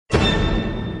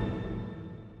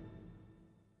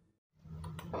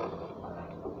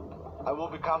I will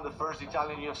become the first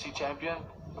Italian UFC champion.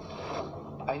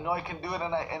 I know I can do it,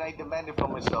 and I demand it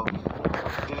from myself.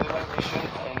 This is my mission,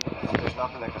 and there's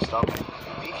nothing that can stop me.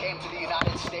 He came to the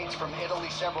United States from Italy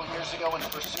several years ago in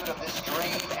pursuit of this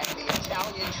dream, and the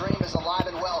Italian dream is alive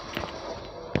and well.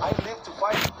 I live to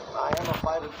fight. I am a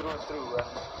fighter through and through.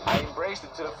 I embrace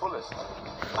it to the fullest.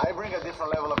 I bring a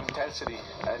different level of intensity,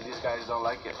 and these guys don't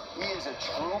like it. He is a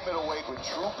true middleweight with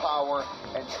true power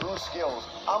and true skills.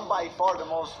 I'm by far the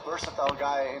most versatile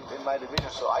guy in my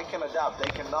division, so I can adapt. They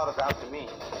cannot adapt to me.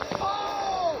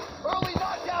 Oh! Early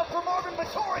knockdown for Marvin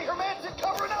Vettori. Hermanson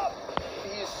covering up.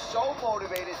 He is so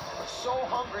motivated, so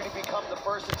hungry to become the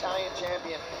first Italian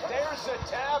champion. There's a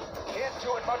tap. Can't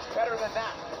do it much better than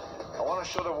that. I want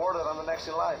to show the world that I'm the next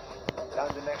in line.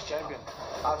 I'm the next champion.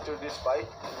 After this fight,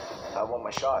 I want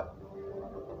my shot.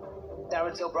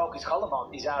 Darren Till broke his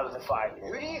collarbone. He's out of the fight.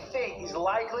 Who do you think is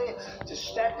likely to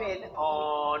step in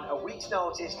on a week's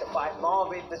notice to fight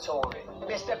Marvin Vettori?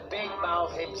 Mr. Big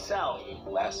Mouth himself.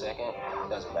 Last second,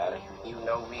 doesn't matter. You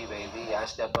know me, baby. I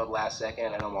step up last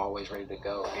second, and I'm always ready to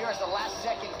go. Here's the last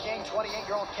second king,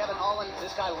 28-year-old Kevin Holland.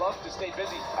 This guy loves to stay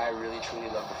busy. I really, truly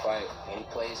love to fight. Any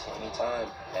place, any time.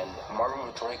 And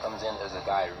Marvin Vettori comes in as a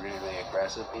guy really, really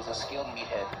aggressive. He's a skilled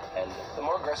meathead. And the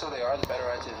more aggressive they are, the better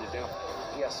I tend to do.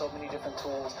 He has so many different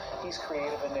tools. He's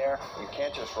creative in there. You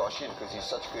can't just rush in because he's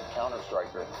such a good counter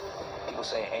striker. People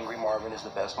say Angry Marvin is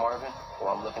the best Marvin.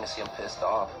 Well, I'm looking to see him pissed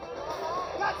off.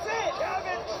 That's it!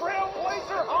 Kevin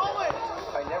Trailblazer Holland!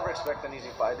 I never expect an easy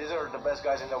fight. These are the best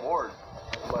guys in the world.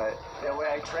 But the way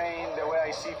I train, the way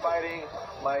I see fighting,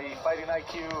 my fighting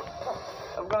IQ,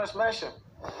 I'm gonna smash him.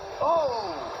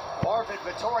 Oh! Marvin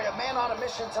Vettori, a man on a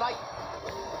mission tonight.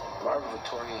 Marvin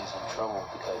Vettori is in trouble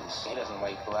because he doesn't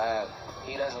like blab.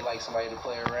 He doesn't like somebody to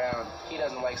play around. He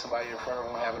doesn't like somebody in front of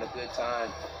him having a good time.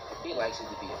 He likes it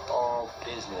to be all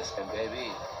business. And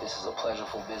baby, this is a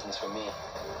pleasurable business for me.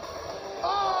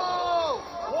 Oh!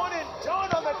 One and done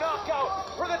on the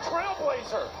knockout for the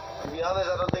Trailblazer. To be honest,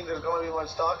 I don't think there's gonna be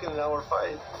much talking in our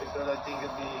fight because I think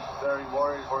it'd be very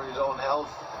worried for his own health.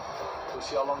 We'll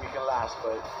see how long he can last,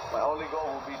 but my only goal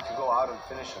will be to go out and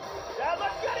finish him. Yeah,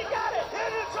 let's get it, got it!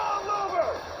 And it's all over!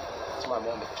 It's my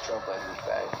moment, the Trailblazer is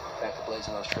back. Back to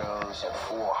blazing those trails in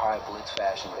full high blitz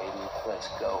fashion, baby. Let's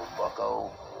go,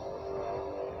 bucko.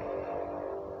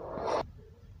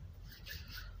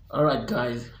 Alright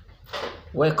guys,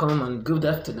 welcome and good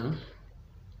afternoon.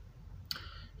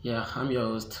 Yeah, I'm your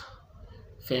host,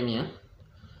 Femian,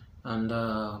 and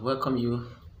welcome you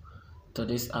to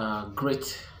this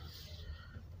great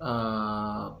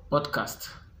podcast.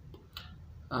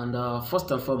 And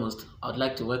first and foremost, I'd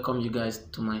like to welcome you guys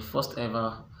to my first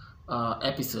ever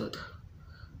episode.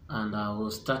 And we're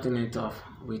starting it off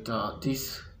with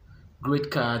this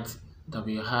great card that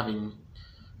we are having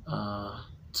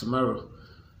tomorrow.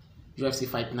 UFC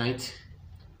Fight Night,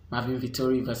 Marvin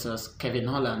Vettori versus Kevin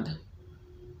Holland.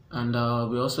 And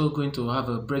we're also going to have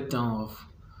a breakdown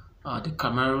of the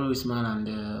Kamaru Usman and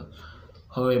the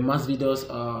Jorge Masvidal's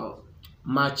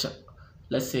match,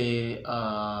 let's say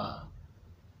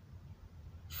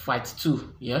Fight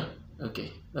 2, yeah?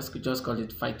 Okay, let's just call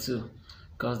it Fight 2.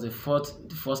 Because they fought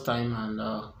the first time and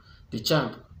the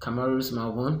champ, Kamaru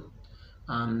Usman, won.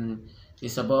 And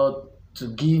it's about to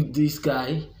give this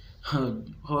guy,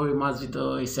 Jorge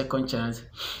Masvidal, a second chance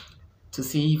to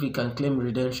see if he can claim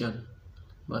redemption.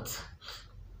 But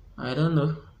I don't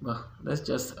know. But let's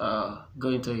just go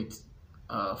into it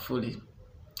fully.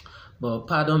 But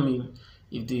pardon me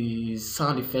if the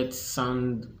sound effects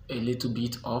sound a little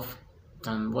bit off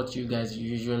than what you guys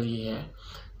usually hear.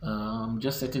 I'm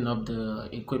just setting up the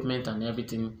equipment and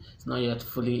everything. It's not yet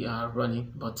fully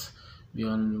running, but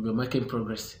we're making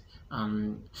progress.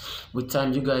 And with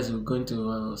time, you guys are going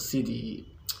to see the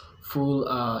full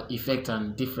effect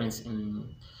and difference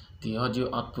in the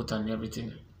audio output and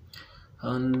everything.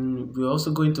 And we're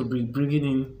also going to be bringing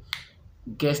in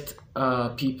guest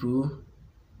people,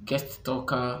 guest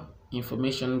talker,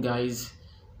 information guys,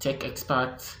 tech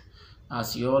experts.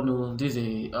 As you all know, this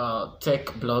is a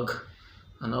tech blog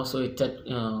and also a tech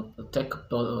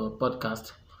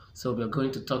podcast. So we're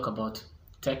going to talk about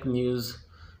tech news,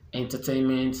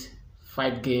 entertainment,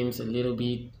 fight games a little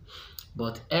bit,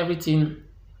 but everything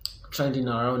trending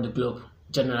around the globe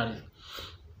generally,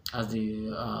 as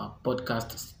the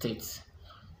podcast states.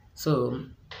 So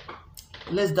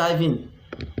let's dive in.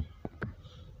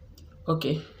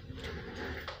 Okay,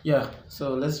 yeah,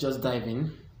 so let's just dive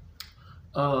in.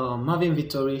 Marvin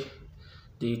Vettori,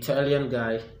 the Italian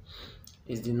guy,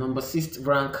 is the number 6th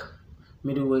rank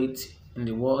middleweight in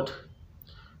the world,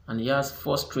 and he has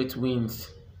 4 straight wins.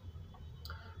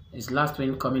 His last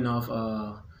win coming off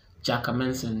Jack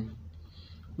Hermanson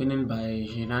winning by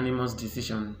unanimous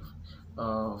decision,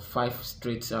 5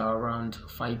 straight round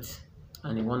fight,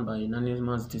 and he won by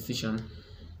unanimous decision.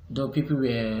 Though people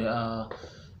were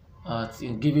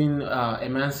giving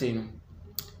Emansin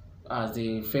as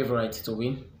the favorite to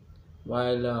win,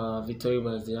 while Vittori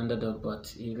was the underdog, but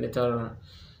he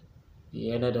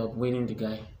ended up winning the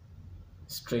guy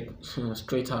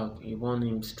straight out. He won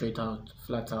him straight out,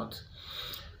 flat out.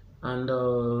 And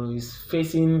he's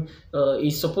facing.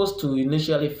 He's supposed to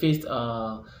initially face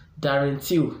Darren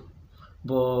Till,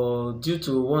 but due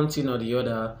to one thing or the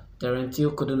other, Darren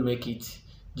Till couldn't make it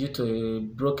due to a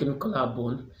broken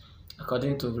collarbone.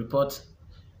 According to reports,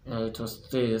 it was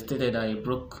stated that he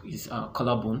broke his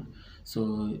collarbone,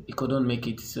 so he couldn't make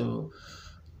it. So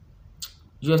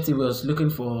UFC was looking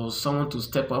for someone to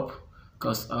step up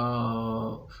because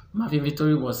Marvin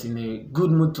Vittori was in a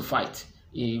good mood to fight.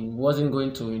 He wasn't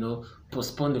going to,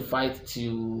 postpone the fight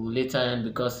till later end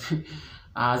because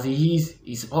as he is,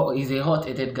 he's a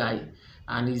hot-headed guy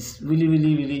and he's really,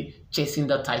 really, really chasing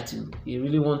that title. He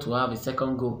really wants to have a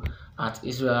second go at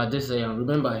Israel Adesanya.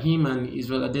 Remember, him and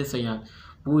Israel Adesanya,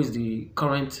 who is the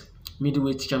current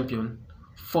middleweight champion,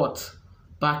 fought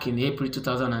back in April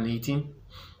 2018,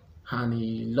 and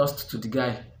he lost to the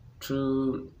guy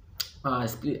through,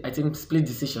 split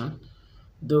decision,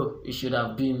 though it should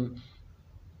have been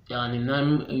an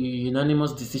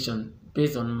unanimous decision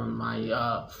based on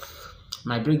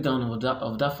my breakdown of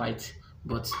that fight,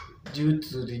 but due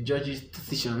to the judges'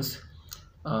 decisions,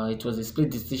 it was a split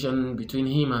decision between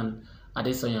him and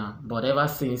Adesanya. But ever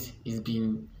since, he's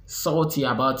been salty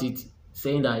about it,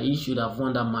 saying that he should have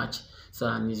won that match. So,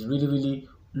 and he's really, really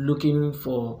looking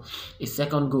for a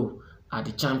second go at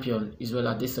the champion,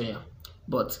 Israel Adesanya.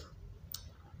 But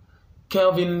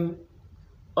Kelvin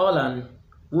Holland,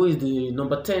 who is the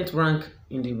number 10th rank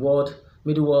in the world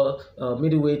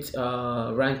middleweight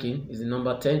ranking, is the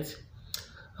number 10th.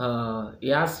 He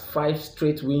has 5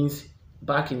 straight wins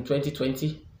back in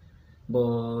 2020,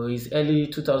 but his early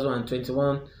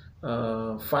 2021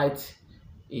 fight,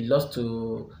 he lost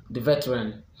to the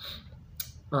veteran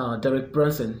Derek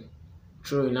Brunson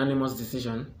through unanimous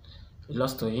decision. He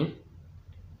lost to him,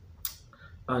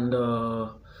 and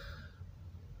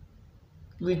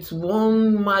with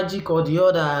one magic or the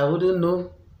other, I wouldn't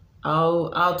know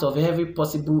how, out of every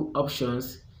possible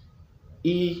options,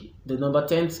 the number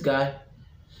 10th guy,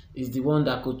 is the one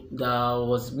that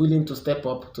was willing to step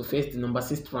up to face the number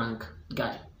 6th rank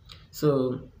guy.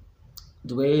 So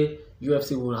the way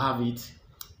UFC will have it,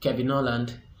 Kevin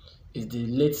Holland is the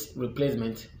late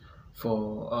replacement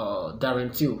for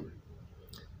Darren Till.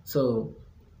 So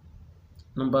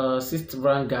number 6th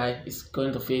rank guy is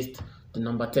going to face the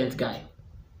number 10th guy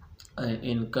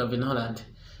in Kevin Holland.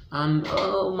 And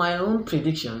my own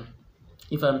prediction,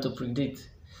 if I'm to predict,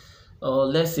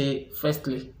 let's say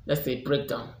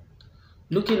breakdown.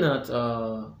 Looking at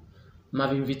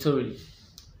Marvin Vittori,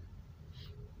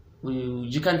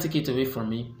 you can't take it away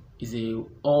from him. He's a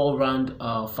all-round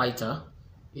fighter.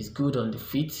 He's good on the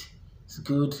feet. He's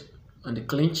good on the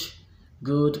clinch,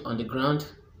 good on the ground,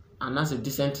 and that's a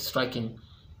decent striking.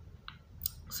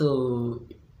 So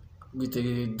with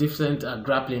a different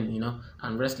grappling,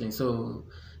 and wrestling. So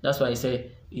that's why I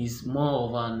say he's more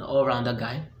of an all-rounder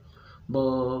guy.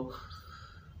 But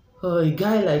a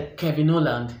guy like Kevin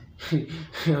Holland,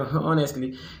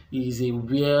 honestly, he's a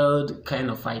weird kind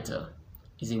of fighter.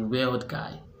 He's a weird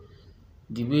guy.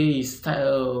 The way his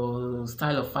style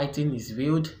of fighting is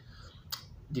weird.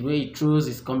 The way he throws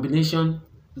his combination,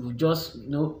 he will just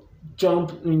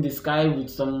jump in the sky with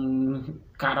some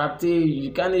karate.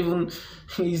 You can't even.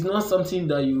 It's not something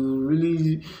that you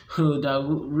really that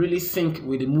will really sync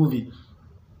with the movie.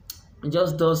 He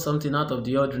just does something out of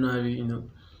the ordinary,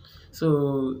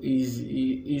 So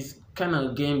his kind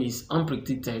of game is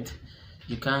unpredicted.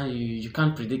 You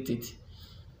can't predict it.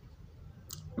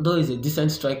 Though he's a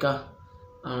decent striker,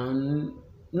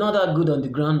 not that good on the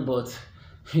ground, but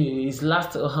his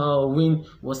last win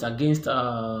was against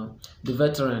the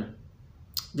veteran.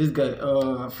 This guy,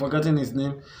 I've forgotten his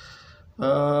name.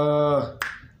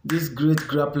 This great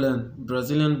grappler,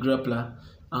 Brazilian grappler,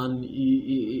 and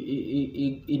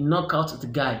he knocked out the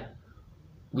guy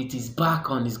with his back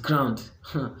on his ground.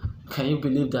 Can you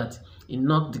believe that? He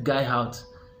knocked the guy out.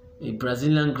 A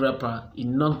Brazilian grappler, he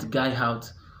knocked the guy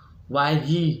out, while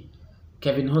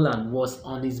Kevin Holland, was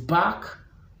on his back.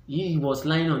 He was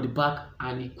lying on the back,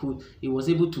 and he was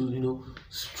able to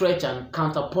stretch and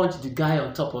counterpunch the guy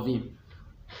on top of him,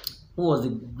 who was the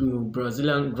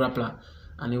Brazilian grappler,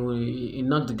 and he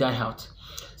knocked the guy out.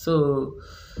 So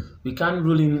we can't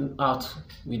rule him out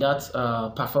with that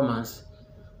performance.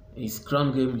 His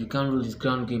ground game, you can't rule his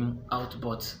ground game out,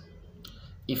 but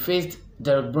he faced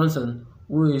Derek Brunson,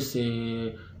 who is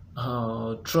a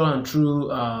true and true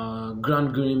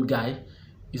Grand Grim guy.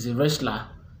 He's a wrestler.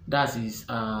 That's his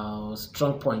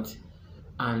strong point.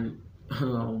 And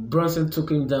Brunson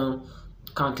took him down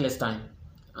countless times.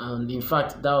 And in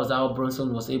fact, that was how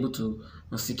Brunson was able to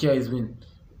secure his win,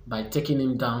 by taking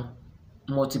him down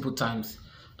multiple times.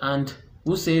 And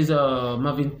who says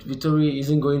Marvin Vettori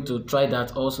isn't going to try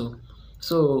that also?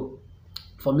 So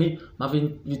for me,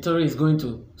 Marvin Vettori is going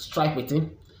to strike with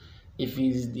him. If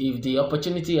the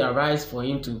opportunity arises for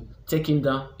him to take him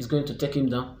down, he's going to take him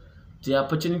down. The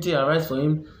opportunity arises for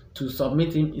him to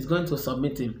submit him, he's going to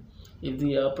submit him. If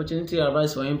the opportunity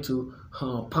arises for him to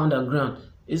pound and ground,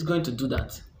 he's going to do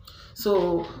that.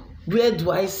 So where do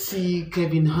I see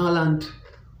Kevin Holland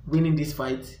winning this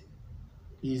fight?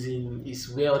 Is in his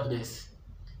weirdness.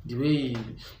 The way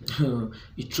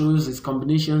he throws his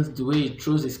combinations, the way he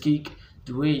throws his kick,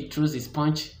 the way he throws his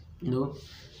punch. You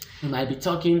might be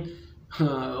talking,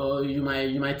 or you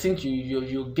might think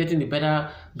you're getting the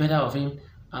better of him,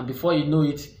 and before you know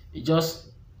it, he just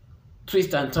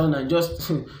twist and turn and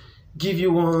just give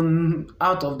you one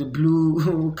out of the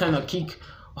blue kind of kick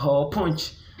or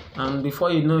punch, and before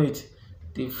you know it,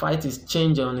 the fight is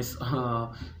changed on his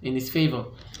in his favor.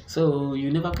 So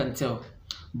you never can tell.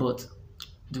 But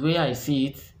the way I see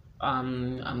it,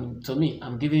 to me,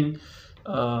 I'm giving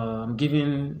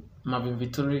Marvin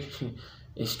Vettori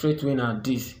a straight win at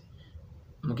this.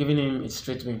 I'm giving him a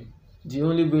straight win. The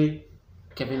only way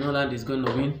Kevin Holland is going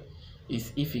to win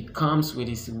is if he comes with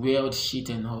his weird shit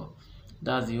and all.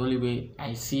 That's the only way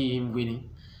I see him winning.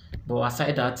 But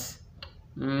aside that,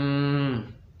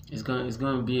 it's going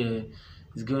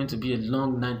to be a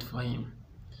long night for him.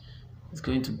 It's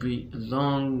going to be a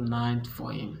long night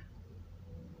for him.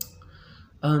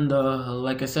 And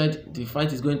like I said, the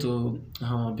fight is going to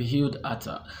be held at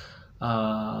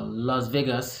Las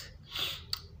Vegas.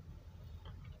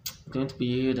 It's going to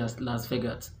be held at Las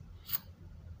Vegas.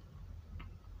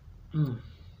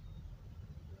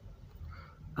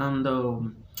 And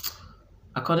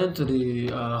according to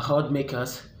the odd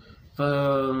makers,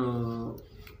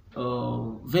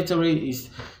 Vettori is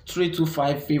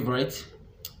 325 favorite,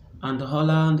 and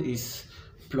Holland is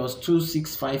plus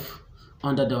 265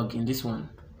 underdog in this one.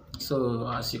 So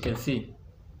as you can see,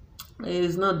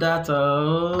 it's not that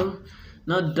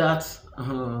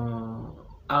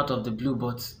out of the blue,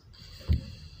 but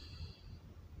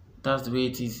that's the way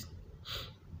it is.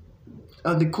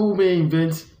 And the cool main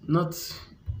event, not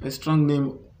a strong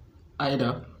name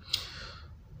either.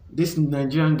 This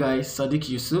Nigerian guy Sadiq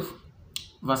Yusuf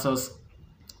versus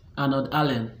Arnold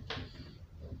Allen.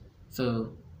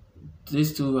 So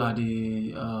these two are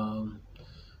the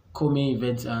co-main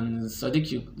events, and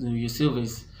Sadiq Yusuf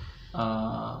is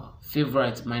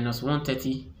favorite minus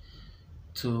 130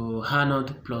 to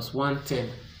Arnold plus 110.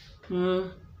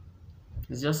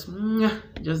 It's just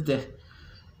there.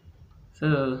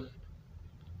 So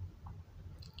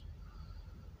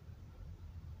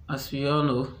as we all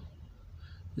know,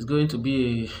 it's going to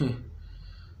be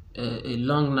a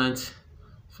long night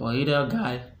for either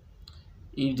guy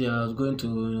if they are going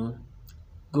to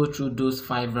go through those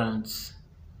 5 rounds.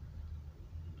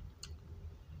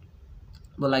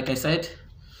 But like I said,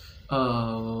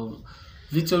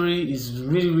 Vettori is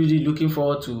really looking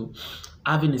forward to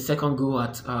having a second go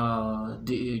at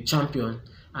the champion,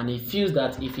 and he feels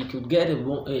that if he could get a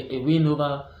win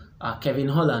over Kevin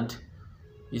Holland,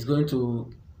 he's going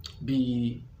to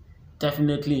be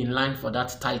definitely in line for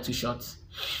that title shot.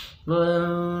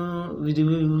 Well, with the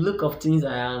look of things,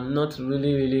 I am not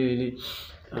really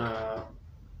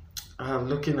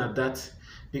looking at that,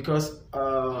 because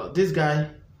this guy,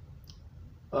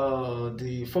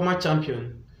 the former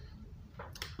champion,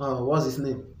 what's his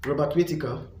name, Robert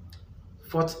Whittaker,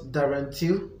 fought Darren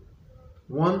Till,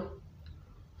 won,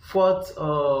 fought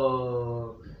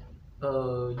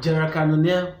Gerald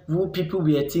Cannonier, who people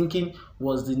were thinking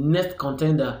was the next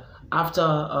contender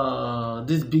after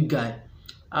this big guy,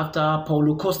 after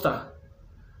Paulo Costa.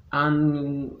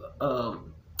 And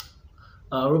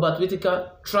Robert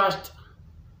Whittaker trashed,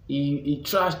 he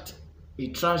trashed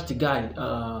the guy,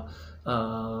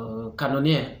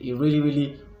 Cannonier. He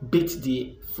really beat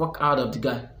the fuck out of the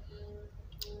guy.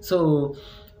 So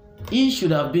he should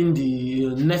have been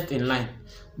the next in line,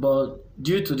 but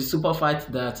due to the super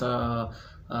fight that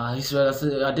Israel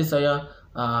Adesanya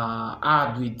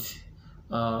had with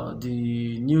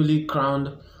the newly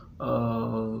crowned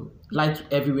light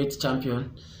heavyweight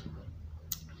champion,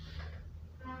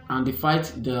 and the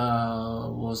fight that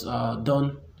was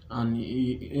done and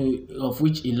of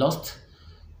which he lost,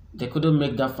 they couldn't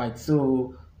make that fight.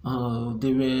 So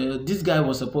This guy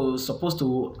was supposed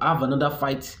to have another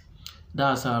fight.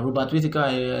 That's Robert Whittaker.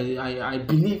 I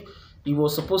believe he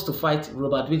was supposed to fight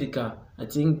Robert Whittaker. I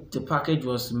think the package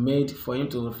was made for him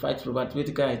to fight Robert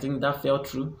Whittaker. I think that fell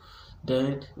through.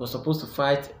 Then he was supposed to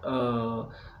fight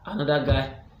another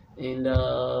guy, and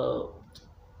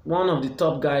one of the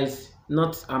top guys,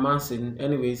 not Amansin,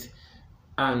 anyways.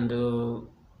 And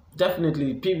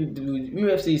definitely, the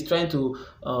UFC is trying to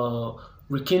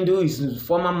rekindle his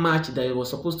former match that he was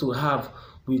supposed to have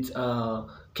with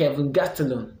Kevin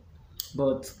Gastelum.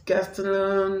 But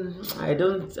Gastelum, I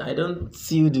don't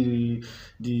see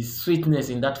the sweetness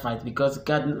in that fight, because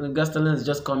Gastelum is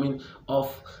just coming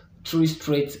off 3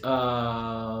 straight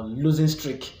losing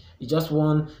streak. He just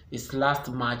won his last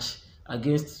match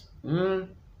against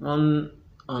one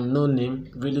unknown name,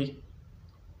 really,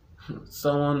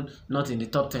 someone not in the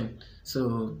top 10.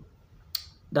 So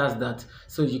that's that.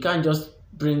 So you can't just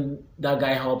bring that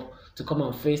guy up to come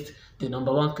and face the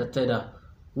 #1 contender,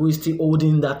 who is still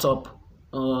holding that top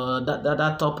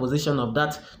that top position of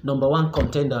that #1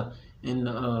 contender in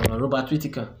Robert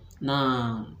Whittaker.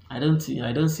 Now I don't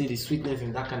see the sweetness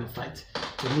in that kind of fight.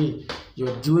 To me,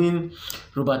 you're doing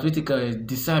Robert Whittaker a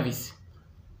disservice.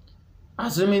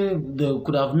 Assuming they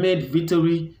could have made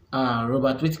victory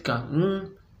Robert Whittaker,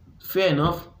 fair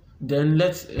enough. Then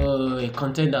let a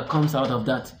contender comes out of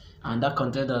that, and that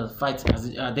contender fights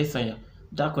Adesanya.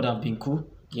 That could have been cool.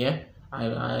 Yeah,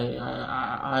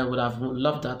 I would have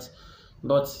loved that.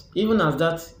 But even as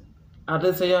that,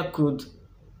 Adesanya could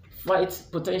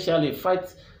potentially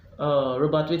fight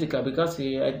Robert Whittaker, because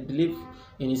I believe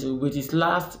with his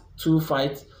last 2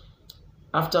 fights,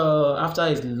 after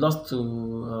his loss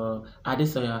to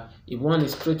Adesanya, he won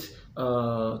his straight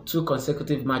 2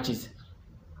 consecutive matches,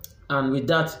 and with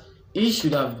that, he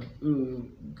should have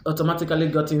automatically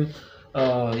gotten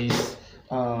his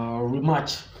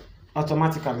rematch.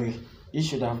 Automatically, he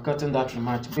should have gotten that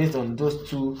rematch based on those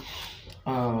 2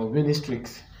 winning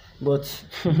streaks. But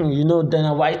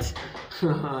Dana White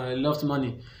loves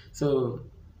money, so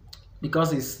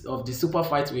because of the super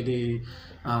fight with the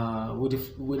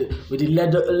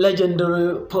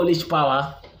legendary Polish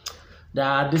power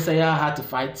that Adesanya had to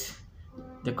fight,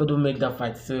 they couldn't make that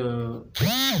fight. So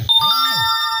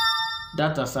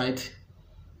that aside,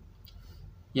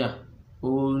 yeah,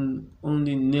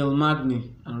 only Neil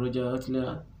Magny and Roger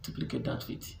Ottler duplicate that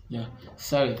feat. Yeah,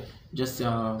 sorry, just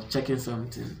checking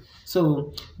something.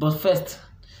 So, but first,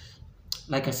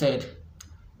 like I said,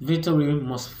 Vettori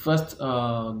must first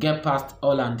get past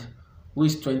Holland, who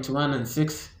is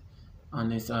 21-6 on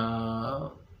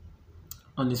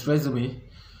his resume,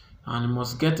 and he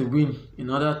must get a win in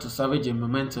order to salvage a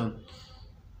momentum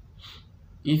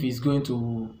if he's going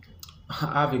to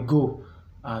have a go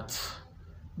at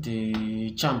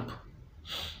the champ.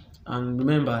 And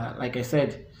remember, like I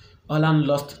said, Holland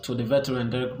lost to the veteran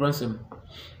Derek Brunson,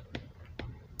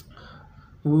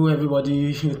 who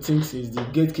everybody thinks is the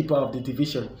gatekeeper of the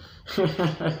division.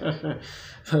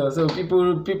 So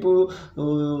people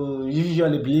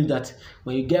usually believe that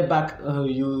when you get back,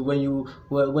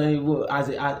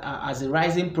 as a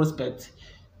rising prospect,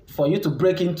 for you to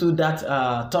break into that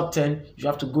top 10, you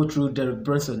have to go through Derek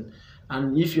Brunson.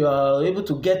 And if you are able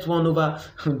to get one over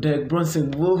Derek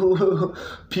Brunson, who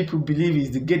people believe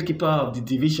is the gatekeeper of the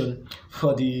division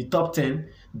for the top 10,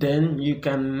 then you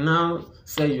can now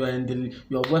say you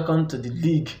are welcome to the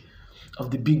league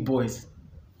of the big boys.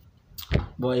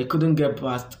 But he couldn't get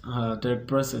past Derek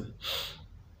Brunson.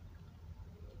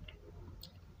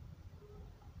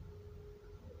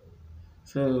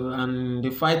 So, and the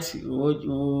fight,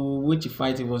 which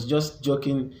fight, he was just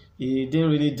joking. He didn't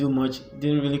really do much,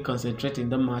 didn't really concentrate in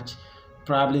the match.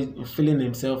 Probably feeling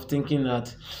himself, thinking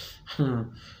that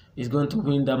he's going to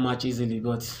win that match easily.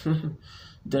 But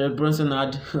Derek Brunson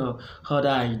had other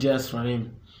ideas for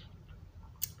him.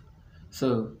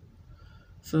 So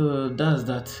that's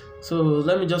that. So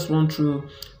let me just run through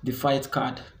the fight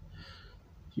card.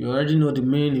 You already know the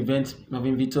main event: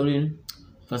 Marvin Vettori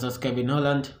versus Kevin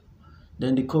Holland.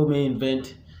 Then the co-main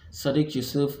event: Sadiq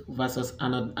Yusuf versus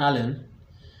Arnold Allen.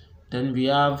 Then we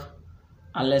have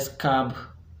Alex Cobb,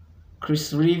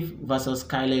 Chris Reeve versus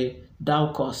Kyle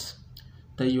Daukaus.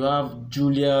 Then you have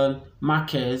Julian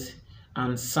Marquez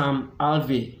and Sam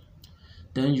Alvey.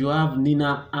 Then you have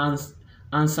Nina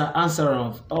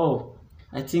Ansarov. Oh,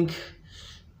 I think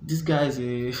this guy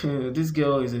this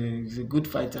girl is a good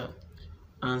fighter.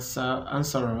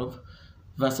 Ansarov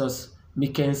versus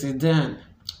Mackenzie Dern.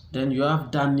 Then you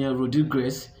have Daniel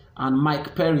Rodriguez and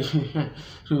Mike Perry.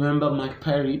 Remember Mike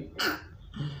Perry,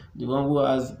 the one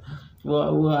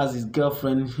who has his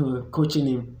girlfriend coaching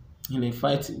him in a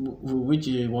fight which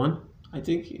he won. I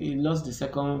think he lost the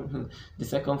second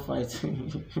fight.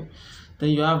 Then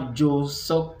you have Joe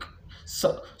Solecki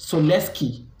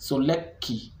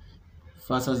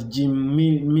versus Jim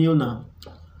Milner.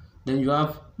 Then you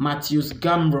have Matthews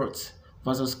Gamrot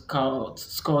versus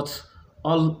Scott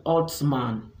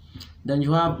Altman. Then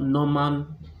you have Norman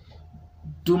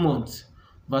Dumont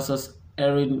versus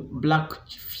Erin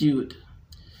Blackfield.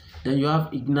 Then you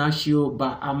have Ignacio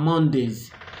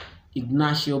Bahamondes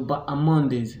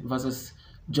versus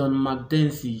John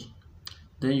McDenzie.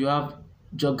 Then you have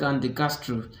Jorgan De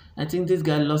Castro. I think this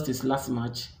guy lost his last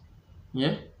match.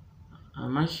 Yeah,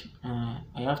 I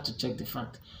have to check the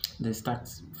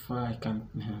stats before I can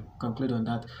conclude on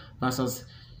that. Versus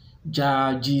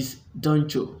Jargis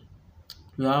Doncho.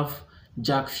 You have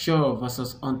Jack Shaw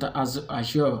versus Hunter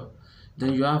Azure.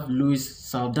 Then you have Luis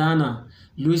Saldana,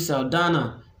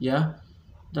 yeah,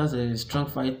 that's a strong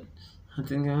fight. I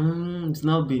think it's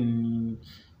not been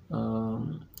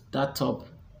that top,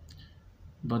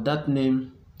 but that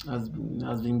name has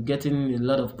been getting a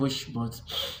lot of push. But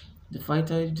the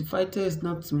fighter is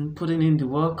not putting in the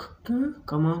work.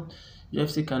 Come on,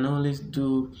 UFC can only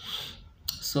do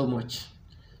so much.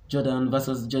 Jordan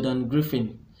versus Jordan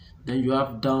Griffin. Then you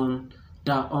have Dawn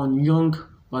Young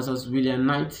versus William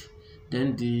Knight.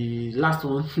 Then the last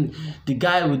one, the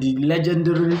guy with the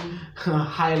legendary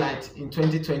highlight in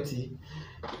 2020,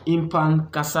 Impan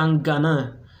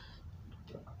Kasangana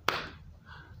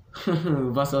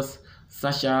versus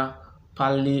Sasha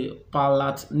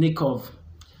Palatnikov.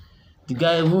 The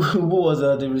guy who was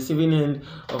the receiving end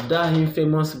of that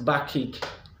infamous back kick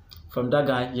from that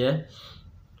guy, yeah.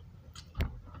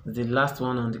 The last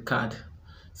one on the card.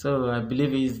 So I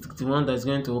believe he's the one that's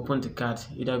going to open the card,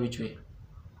 either which way.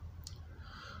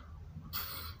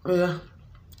 Oh yeah.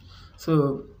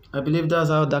 So I believe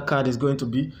that's how that card is going to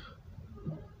be.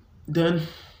 Then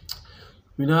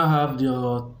we now have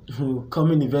the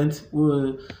coming event,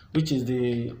 which is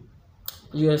the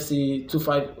UFC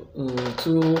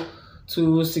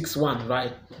 261,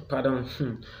 right? Pardon.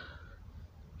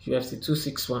 UFC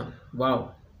 261.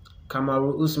 Wow.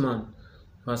 Kamaru Usman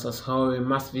versus Jorge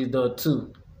Masvidal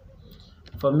 2.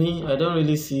 For me, I don't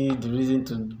really see the reason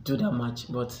to do that match,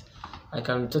 but I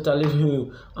can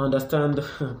totally understand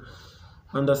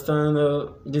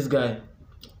this guy,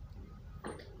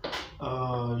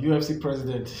 UFC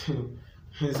president.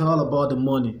 It's all about the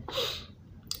money.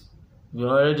 We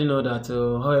already know that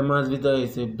Jorge Masvidal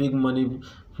is a big money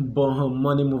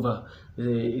mover.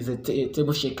 He's a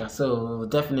table shaker. So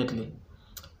definitely,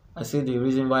 I see the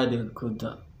reason why they could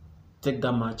take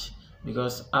that match,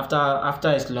 because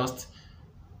after it's lost,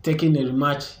 taking a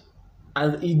rematch,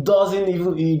 and he doesn't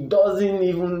even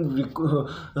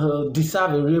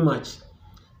deserve a rematch.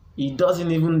 He doesn't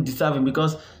even deserve it,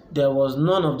 because there was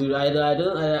none of the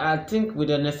I think with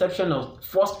an exception of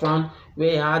first round where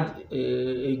he had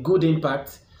a good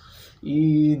impact.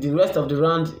 The rest of the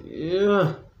round,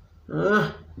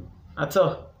 at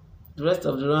all. The rest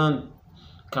of the round,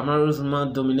 Kamaru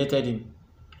Usman dominated him.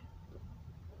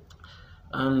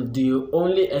 And the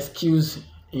only excuse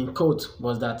in quote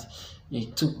was that he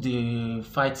took the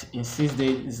fight in 6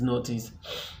 days notice,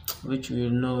 which we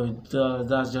know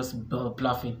that's just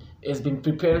bluffing. He's been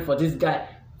preparing for this guy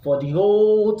for the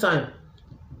whole time,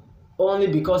 only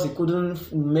because he couldn't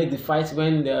make the fight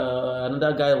when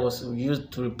another guy was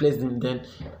used to replace him. Then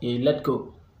he let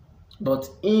go. But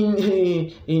in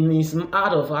his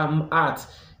heart of heart,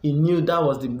 he knew that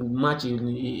was the match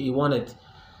he wanted.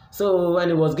 So when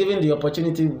he was given the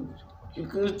opportunity, you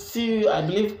could see, I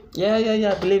believe he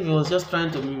was just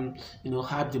trying to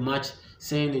hype the match,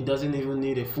 saying he doesn't even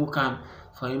need a full cam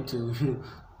for him to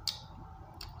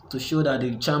to show that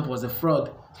the champ was a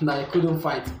fraud, that he couldn't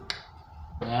fight.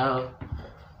 Well,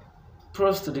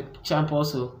 props to the champ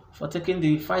also for taking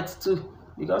the fight too,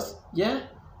 because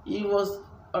he was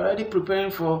already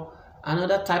preparing for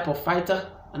another type of fighter,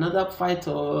 another fight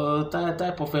or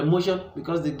type of emotion,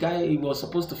 because the guy he was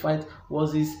supposed to fight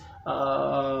was his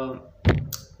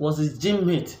gym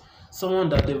mate, someone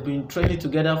that they've been training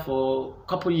together for a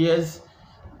couple years.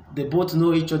 They both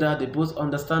know each other, they both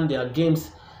understand their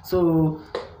games. So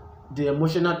the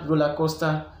emotional roller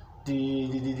coaster, the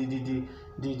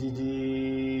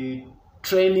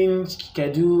training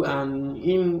schedule, and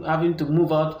him having to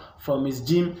move out from his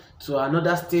gym to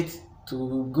another state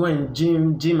to go and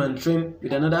gym and train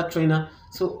with another trainer.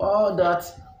 So all that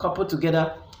coupled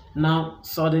together, now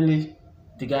suddenly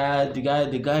the guy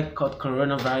caught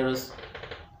coronavirus,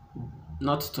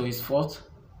 not to his fault,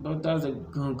 but that's a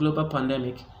global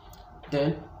pandemic.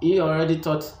 Then he already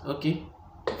thought, okay,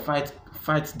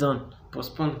 fight's done,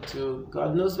 postponed to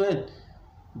God knows when.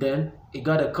 Then he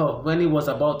got a call when he was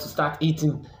about to start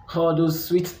eating all those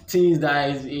sweet things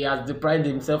that he has deprived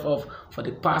himself of for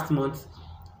the past months.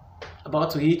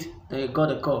 About to eat, then he got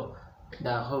a call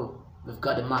that, oh, we've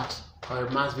got a match. Or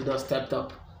Masvidal stepped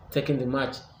up, taking the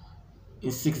match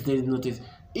in 6 days' notice.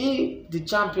 He, the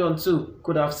champion too,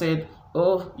 could have said,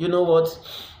 oh, you know what,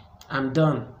 I'm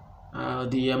done.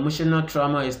 The emotional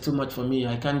trauma is too much for me.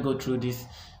 I can't go through this.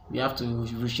 We have to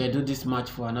reschedule this match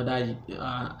for another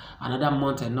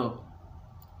month and no.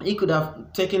 He could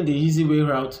have taken the easy way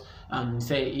route and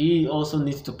say he also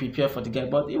needs to prepare for the guy,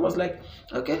 but he was like,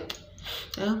 okay,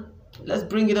 yeah, let's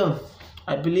bring it on.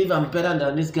 I believe I'm better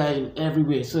than this guy in every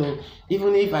way. So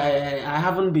even if I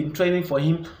haven't been training for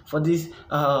him for this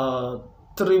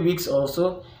 3 weeks or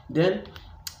so, then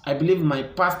I believe my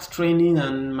past training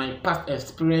and my past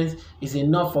experience is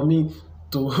enough for me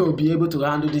to be able to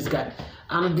handle this guy.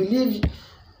 And I believe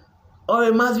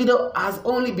Jorge Masvidal has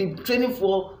only been training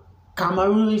for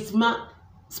Kamaru Usman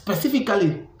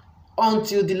specifically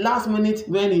until the last minute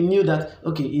when he knew that,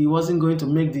 okay, he wasn't going to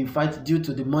make the fight due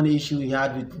to the money issue he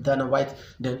had with Dana White.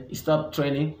 Then he stopped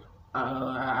training,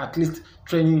 at least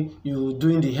training,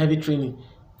 doing the heavy training,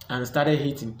 and started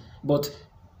hitting. But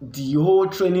the whole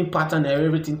training pattern and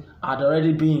everything had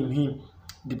already been in him.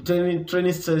 The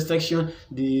training section,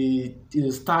 the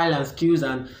style and skills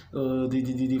and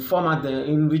the format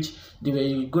in which they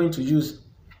were going to use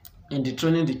in the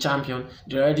training the champion,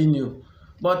 they already knew.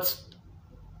 But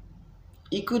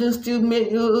he couldn't still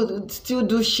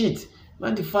do shit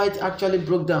when the fight actually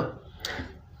broke down.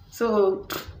 So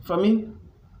for me,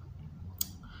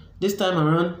 this time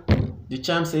around, the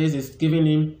champ says he's giving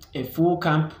him a full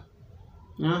camp.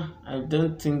 Yeah, I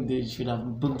don't think they should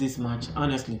have booked this match.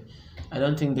 Honestly, I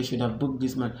don't think they should have booked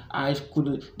this match.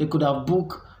 They could have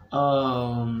booked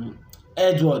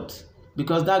Edwards,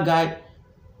 because that guy,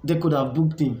 they could have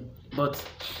booked him, but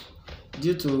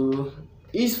due to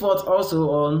his fault also,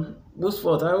 on whose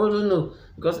fault, I don't know,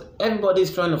 because everybody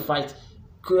is trying to fight.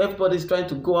 Everybody is trying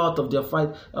to go out of their fight,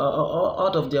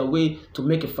 out of their way to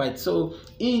make a fight. So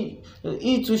he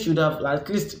too should have at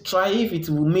least try, if it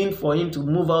will mean for him to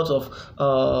move out of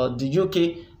the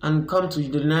UK and come to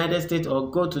the United States, or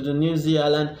go to the New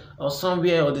Zealand or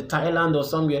somewhere, or the Thailand or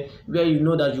somewhere where you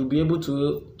know that you'll be able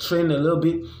to train a little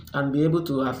bit and be able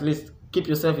to at least keep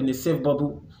yourself in a safe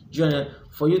bubble,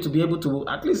 for you to be able to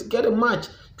at least get a match.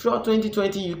 Throughout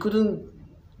 2020, you couldn't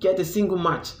get a single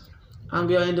match. And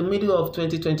we are in the middle of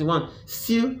 2021,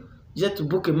 still yet to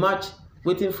book a match,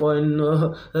 waiting for an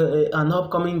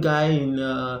upcoming guy in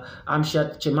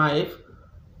Khamzat Chimaev.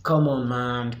 Come on,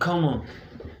 man, come on.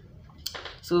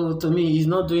 So to me, he's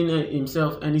not doing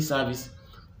himself any service.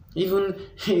 Even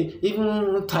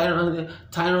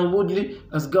Tyron Woodley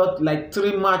has got like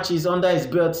 3 matches under his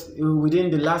belt within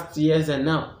the last years, and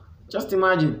now just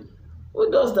imagine,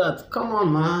 who does that? Come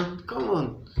on, man, come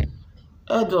on.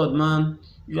 Edward, man,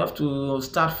 you have to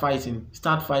start fighting.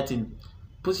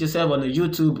 Put yourself on a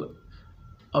YouTube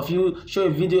of you, show a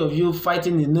video of you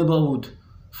fighting in the neighborhood,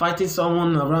 fighting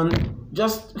someone around.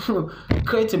 Just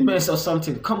create a mess or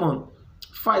something. Come on,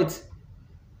 fight.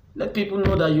 Let people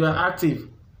know that you are active.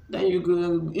 Then you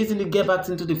can easily get back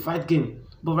into the fight game.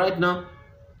 But right now,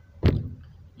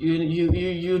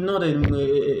 you're not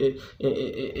a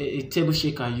table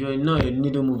shaker. You're not a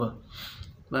needle mover.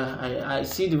 But I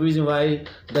see the reason why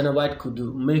Dana White could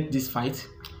make this fight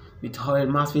with Jorge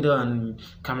Masvidal and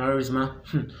Kamaru Usman.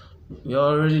 We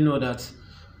already know that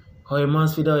Jorge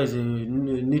Masvidal is a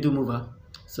needle mover.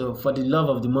 So for the love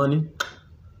of the money,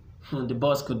 the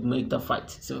boss could make the fight.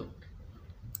 So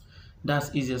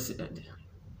that's easier said.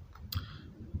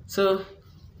 So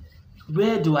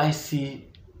where do I see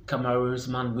Kamaru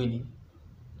Usman winning?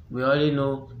 We already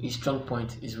know his strong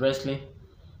point is wrestling,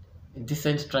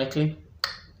 decent striking.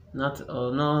 Not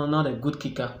a good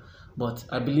kicker, but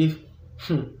I believe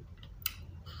if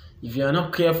you are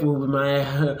not careful,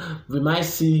 we might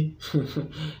see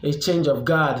a change of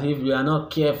guard. If we are not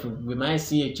careful, we might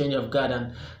see a change of guard,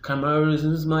 and Kamaru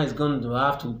Usman is going to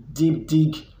have to deep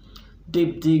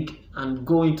dig and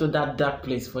go into that dark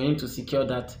place for him to secure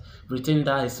that, retain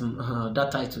that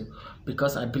title.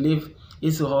 Because I believe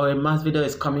Jorge Masvidal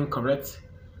is coming correct,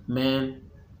 man.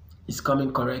 He's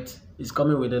coming correct. He's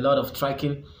coming with a lot of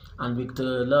striking and with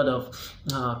a lot of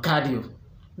cardio,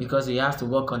 because he has to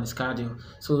work on his cardio.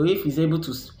 So if he's able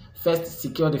to first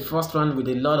secure the first round with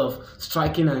a lot of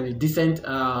striking and a decent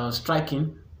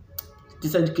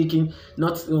decent kicking,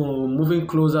 not moving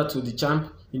closer to the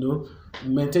champ,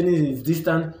 maintaining his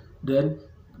distance, then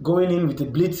going in with a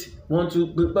blitz, 1,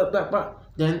 2, back,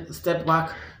 then step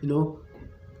back,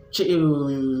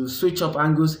 switch up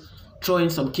angles, throw in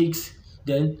some kicks,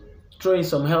 then throwing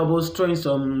some elbows, throwing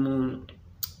some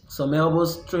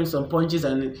elbows, throwing some punches,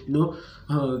 and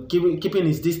keeping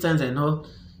his distance and all,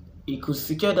 he could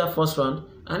secure that first round.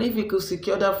 And if he could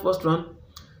secure that first round,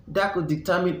 that could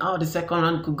determine how the second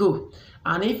round could go.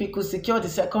 And if he could secure the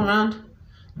second round,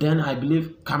 then I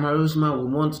believe Kamaru Usman will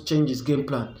want to change his game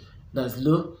plan. That's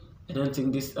low. I don't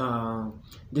think this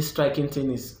striking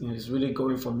thing is really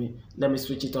going for me. Let me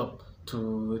switch it up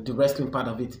to the wrestling part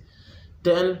of it.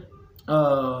 Then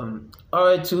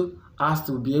RA2 has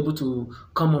to be able to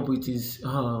come up with his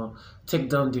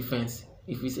takedown defense.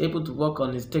 If he's able to work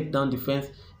on his takedown defense,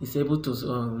 he's able to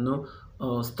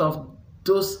stop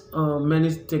those many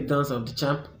takedowns of the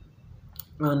champ.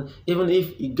 And even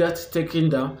if he gets taken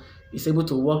down, he's able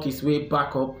to work his way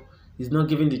back up. He's not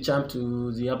giving the champ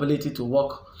to the ability to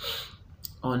work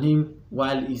on him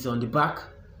while he's on the back.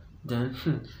 Then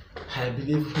I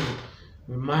believe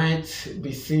we might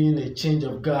be seeing a change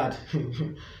of guard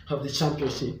of the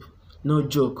championship. No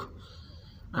joke.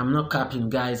 I'm not capping,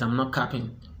 guys. I'm not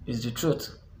capping. It's the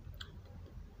truth.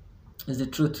 It's the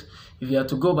truth. If you have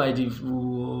to go by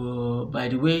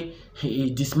the way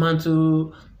he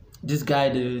dismantled this guy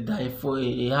that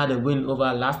he had a win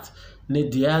over last,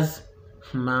 Nate Diaz,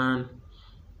 man,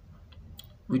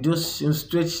 with those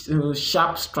straight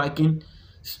sharp striking,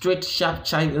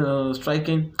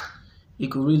 he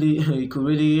could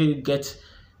really get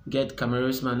Kamaru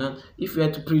Usman. Now, if we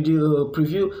had to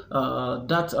preview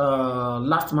that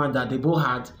last match that they both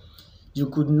had, you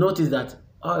could notice that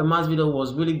Masvidal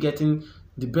was really getting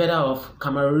the better of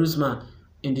Kamaru Usman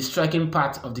in the striking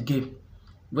part of the game.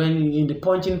 When in the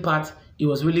punching part, he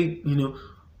was really,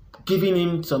 giving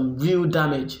him some real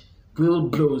damage, real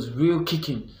blows, real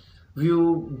kicking,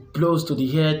 real blows to the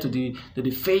head, to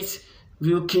the face,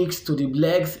 real kicks to the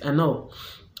legs and all.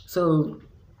 So,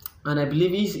 and I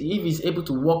believe if he's able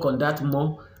to work on that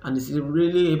more, and is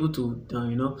really able to,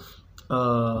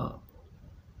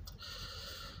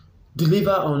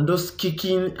 deliver on those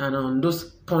kicking and on those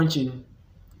punching,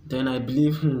 then I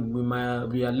believe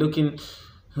we are looking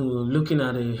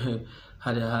at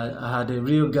a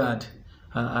real guard,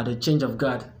 at a change of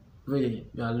guard. Really,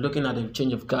 we are looking at a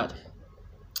change of guard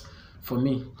for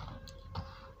me.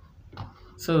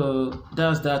 So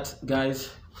that's that,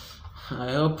 guys.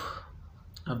 I hope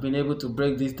I've been able to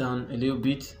break this down a little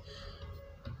bit.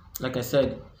 Like I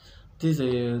said, this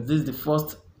is the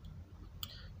first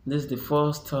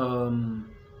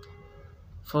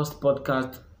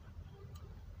podcast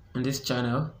on this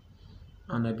channel,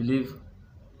 and I believe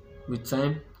with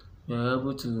time we are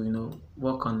able to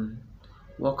work on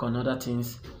other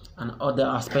things and other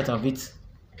aspects of it,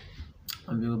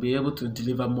 and we will be able to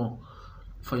deliver more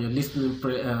for your listening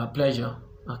pleasure.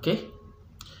 Okay.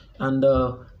 And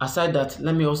aside that,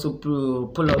 let me also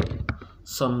pull up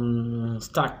some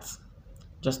stats.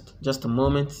 Just a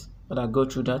moment while I go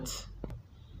through that.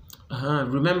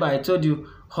 Remember, I told you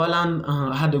Holland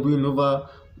had a win over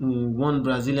one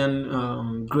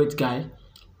Brazilian great guy.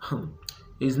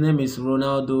 His name is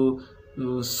Ronaldo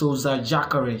Souza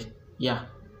Jacare. Yeah,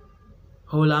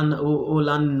 Holland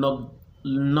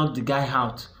knocked the guy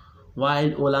out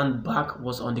while Holland back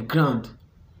was on the ground.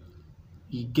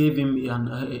 He gave him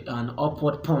an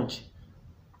upward punch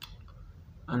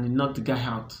and he knocked the guy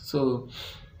out. So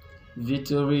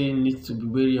Vettori needs to be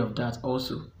wary of that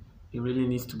also. He really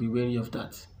needs to be wary of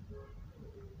that.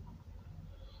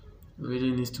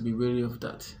 Really needs to be wary of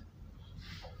that.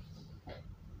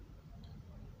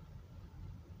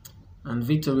 And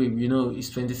Vettori, is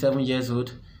 27 years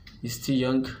old. He's still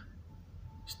young.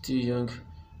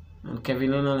 And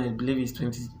Kevin Owens, I believe, is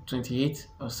 28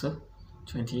 or so.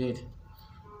 28.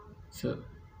 So,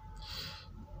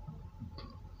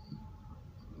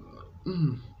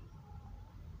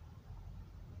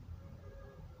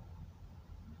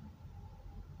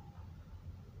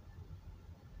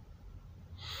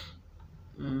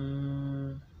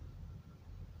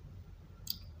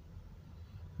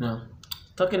 now,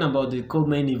 talking about the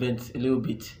co-main event a little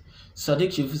bit,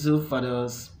 Sodiq Yusuff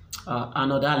versus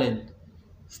Arnold Allen,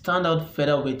 standout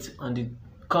featherweight on the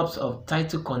cusp of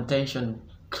title contention,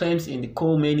 claims in the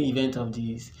co-main event of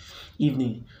this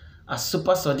evening, as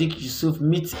Super Sodiq Yusuff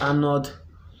meets Arnold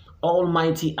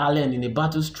Almighty Allen in a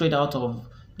battle straight out of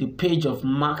the page of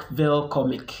Marvel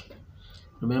comic.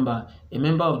 Remember, a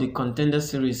member of the Contender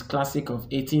Series Classic of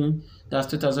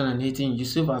 2018,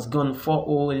 Yusuff has gone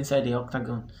 4-0 inside the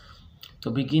octagon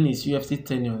to begin his UFC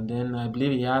tenure. Then I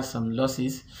believe he has some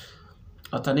losses,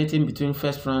 alternating between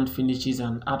first round finishes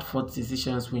and hard-fought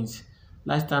decisions wins.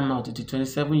 Last time out, the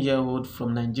 27-year-old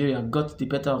from Nigeria got the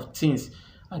better of things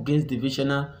against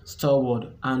divisional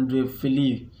stalwart Andre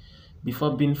Fili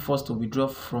before being forced to withdraw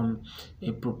from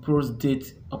a proposed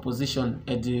date opposition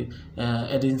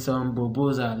Edinson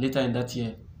Barboza later in that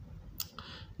year.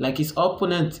 Like his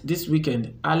opponent this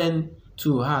weekend, Allen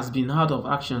too has been out of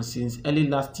action since early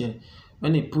last year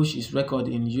when he pushed his record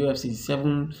in UFC's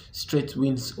 7 straight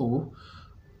wins or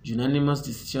unanimous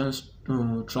decision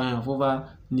triumph over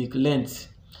Nick Lentz.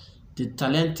 The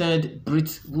talented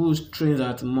Brit who trains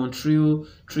at Montreal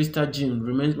Tristar Gym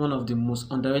remains one of the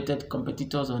most underrated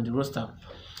competitors on the roster,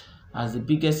 as the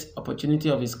biggest opportunity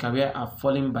of his career have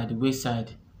fallen by the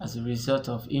wayside as a result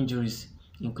of injuries,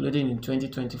 including in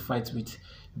 2020 fights with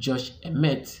Josh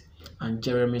Emmett and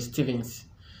Jeremy Stevens.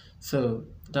 So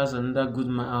that's another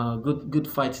good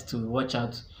fight to watch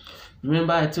out.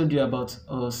 Remember I told you about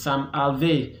Sam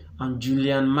Alvey and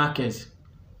Julian Marquez.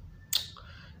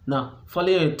 Now,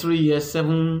 following a 3-year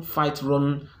 7-fight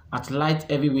run at light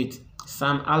heavyweight,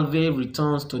 Sam Alvey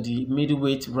returns to the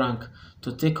middleweight rank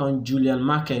to take on Julian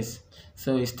Marquez.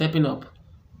 So he's stepping up.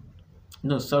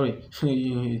 No, sorry,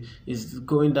 he's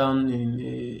going down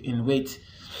in weight.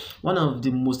 One of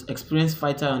the most experienced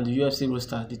fighters on the UFC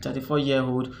roster, the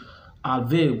 34-year-old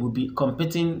Alvey will be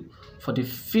competing for the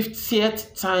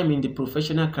 50th time in the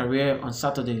professional career on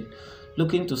Saturday,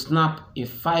 looking to snap a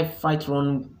 5-fight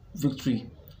run victory.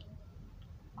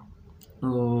 A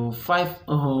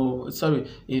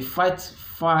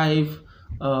 5-5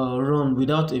 run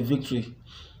without a victory.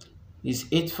 Is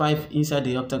 8-5 inside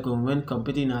the octagon when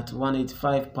competing at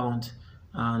 185 pounds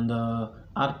and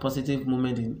had positive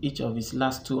moment in each of his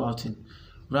last 2 outings,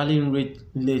 rallying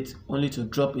late only to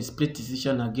drop a split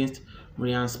decision against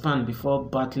Ryan Spann before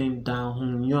battling Dan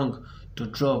Hun Young to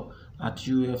draw at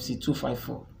UFC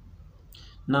 254.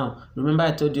 Now, remember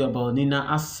I told you about Nina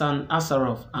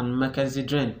Asarov and Mackenzie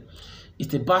Dern.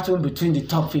 It's a battle between the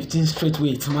top 15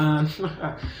 straightweights, man.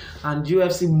 And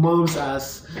UFC moves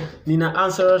as Nina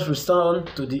Asarov return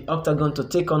to the octagon to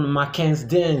take on Mackenzie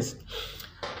Dern.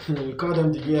 We call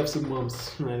them the UFC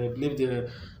moms. I believe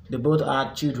they both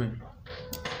are children.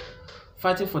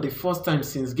 Fighting for the first time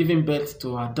since giving birth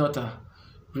to her daughter,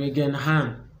 Regan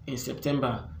Han, in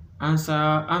September,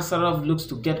 Asarov looks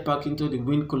to get back into the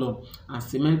win column and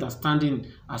cement her standing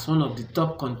as one of the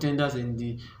top contenders in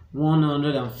the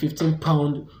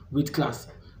 115-pound weight class.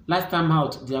 Last time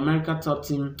out, the American top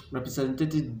team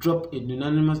representative dropped a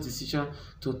unanimous decision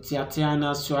to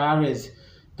Tatiana Suarez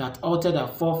that altered her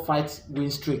 4-fight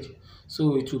win streak.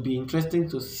 So it will be interesting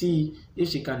to see if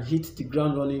she can hit the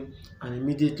ground running and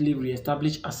immediately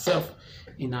re-establish herself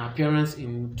in her appearance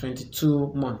in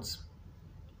 22 months.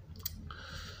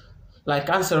 Like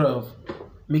Asarov,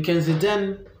 Mackenzie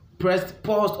Dern pressed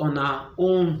pause on her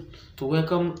own to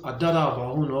welcome a daughter of her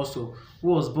own also, who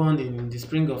was born in the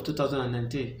spring of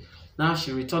 2019. Now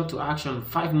she returned to action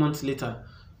 5 months later,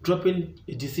 dropping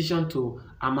a decision to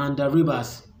Amanda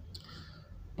Ribas,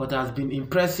 but has been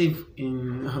impressive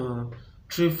in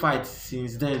 3 fights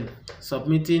since then,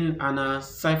 submitting Anna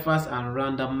Cyphers and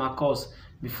Randa Marcos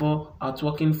before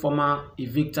outworking former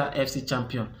Invicta FC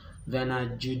champion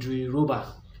Verna Jidriroba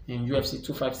in UFC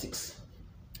 256.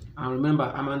 And remember,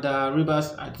 Amanda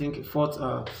Ribas, I think, fought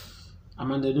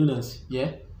Amanda Nunes,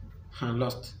 yeah, and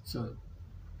lost. So,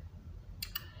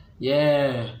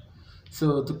 yeah.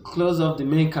 So to close off the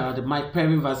main card, Mike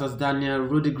Perry versus Daniel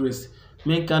Rodriguez.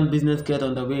 Main card business get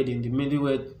underway in the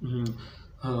middleweight,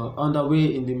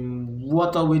 underway in the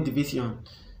waterweight division.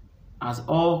 As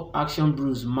all action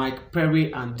brews, Mike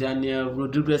Perry and Daniel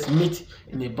Rodriguez meet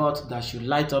in a bout that should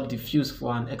light up the fuse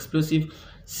for an explosive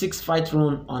 6-fight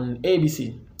run on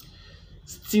ABC.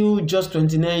 Still just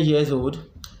 29 years old,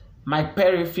 Mike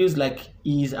Perry feels like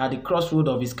he is at the crossroad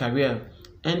of his career,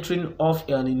 entering off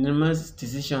an unanimous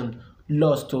decision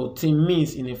loss to Tim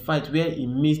Means in a fight where he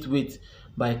missed weight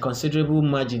by a considerable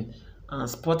margin and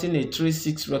sporting a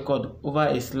 3-6 record over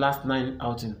his last 9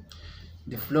 outings.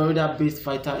 The Florida-based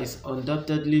fighter is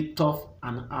undoubtedly tough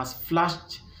and has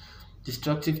flashed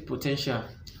destructive potential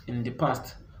in the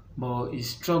past, but he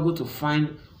struggled to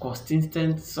find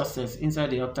consistent success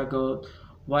inside the octagon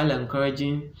while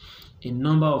encouraging a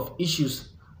number of issues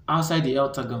outside the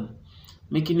octagon,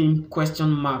 making him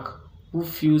question Mark, who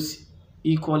feels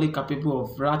equally capable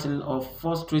of rattling off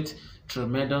 4 straight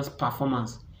tremendous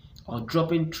performance or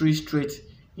dropping 3 straight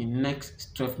in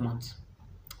next 12 months.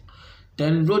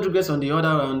 Then Rodriguez, on the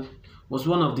other hand, was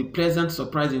one of the pleasant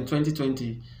surprises in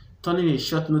 2020, turning a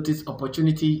short notice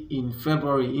opportunity in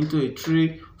February into a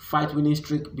 3-fight winning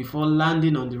streak before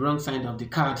landing on the wrong side of the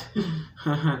card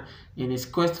in his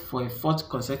quest for a 4th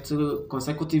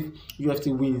consecutive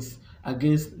UFC wins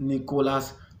against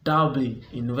Nicolas Dalby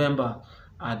in November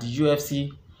at the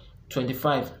UFC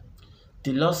 25.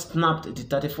 the loss snapped the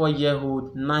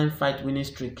 34-year-old 9-fight winning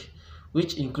streak,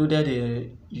 which included a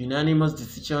unanimous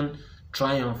decision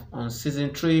triumph on Season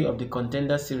 3 of the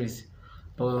Contender Series.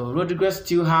 But Rodriguez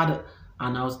still had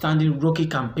an outstanding rookie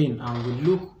campaign and will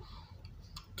look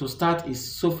to start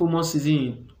his sophomore season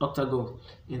in Octagon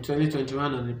in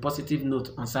 2021 on a positive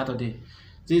note on Saturday.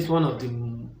 This is one of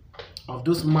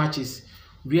those matches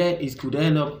where it could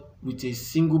end up with a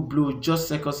single blow just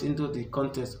seconds into the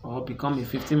contest or become a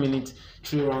 15-minute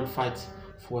 3-round fight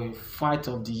for a fight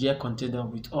of the year contender,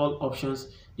 with all options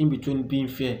in between being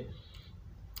fair.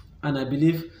 And I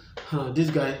believe this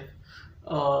guy,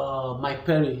 Mike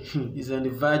Perry, is on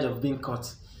the verge of being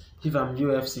caught if I'm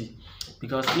UFC,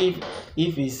 because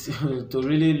if he's to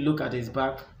really look at his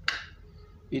back,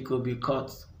 it could be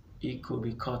caught.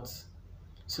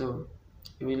 So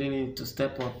he really need to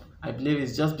step up. I believe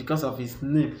it's just because of his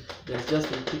name that's just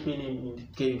been keeping him in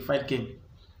the fight game.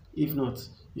 If not,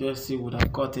 UFC would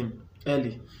have caught him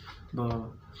early.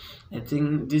 But I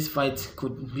think this fight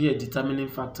could be a determining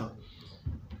factor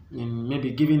in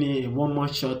maybe giving him one more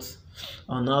shot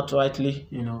or outrightly,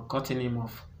 cutting him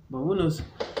off. But who knows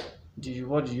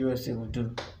what the UFC will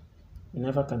do? You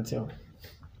never can tell.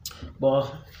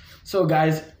 But so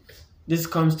guys, this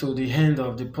comes to the end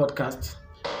of the podcast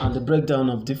and the breakdown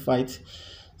of the fight.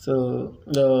 So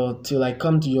till I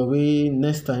come to your way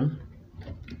next time.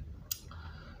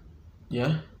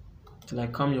 Till I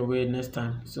come your way next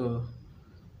time. So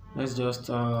let's just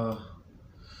call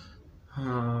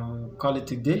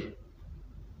it a day,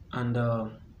 and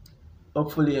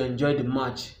hopefully enjoy the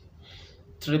match.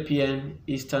 3 p.m.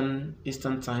 Eastern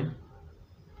time.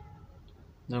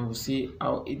 Then we'll see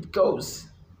how it goes.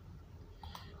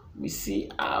 We see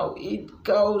how it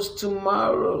goes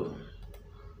tomorrow.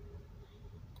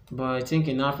 But I think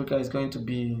in Africa it's going to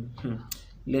be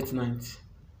late night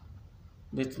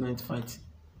fight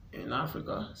in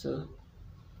Africa. So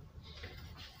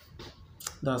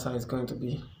that's how it's going to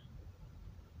be.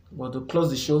 But to close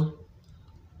the show,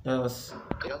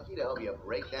 Junkie to help you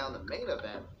break down the main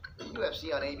event.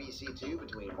 UFC on ABC2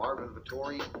 between Marvin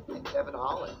Vettori and Kevin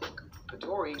Holland.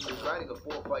 Vettori, who's riding a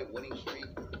 4-fight winning streak,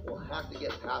 will have to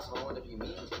get past Holland if he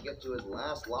means to get to his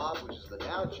last loss, which is the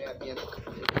now champion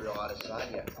Israel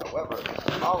Adesanya. However,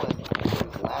 Holland, who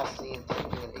was last seen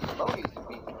taking an ignominious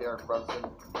defeat to Darren Brunson,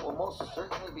 will most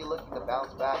certainly be looking to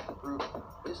bounce back to prove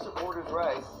his supporters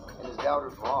right and his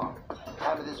doubters wrong. At the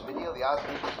time of this video, the odds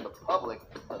makers and the public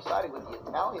are siding with the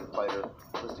Italian fighter,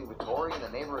 listing Vettori in the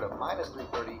neighborhood of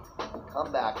 -330, and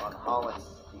come back on Holland,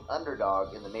 the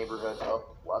underdog, in the neighborhood of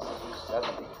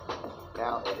 +270.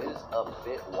 Now, it is a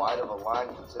bit wide of a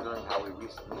line considering how we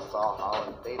recently saw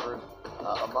Holland favored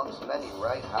amongst many,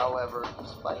 right? However,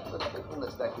 despite the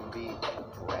fickleness that can be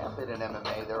rampant in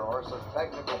MMA, there are some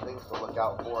technical things to look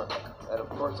out for that, of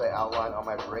course, I outline on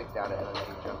my breakdown at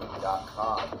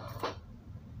MMAJunkie.com.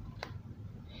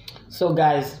 So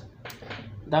guys,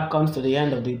 that comes to the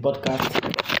end of the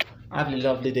podcast. Have a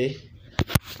lovely day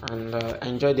and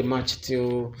enjoy the match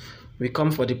till we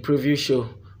come for the preview show,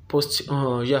 post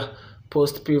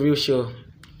preview show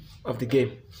of the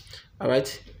game. All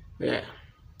right,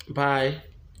 bye.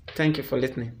 Thank you for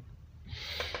listening.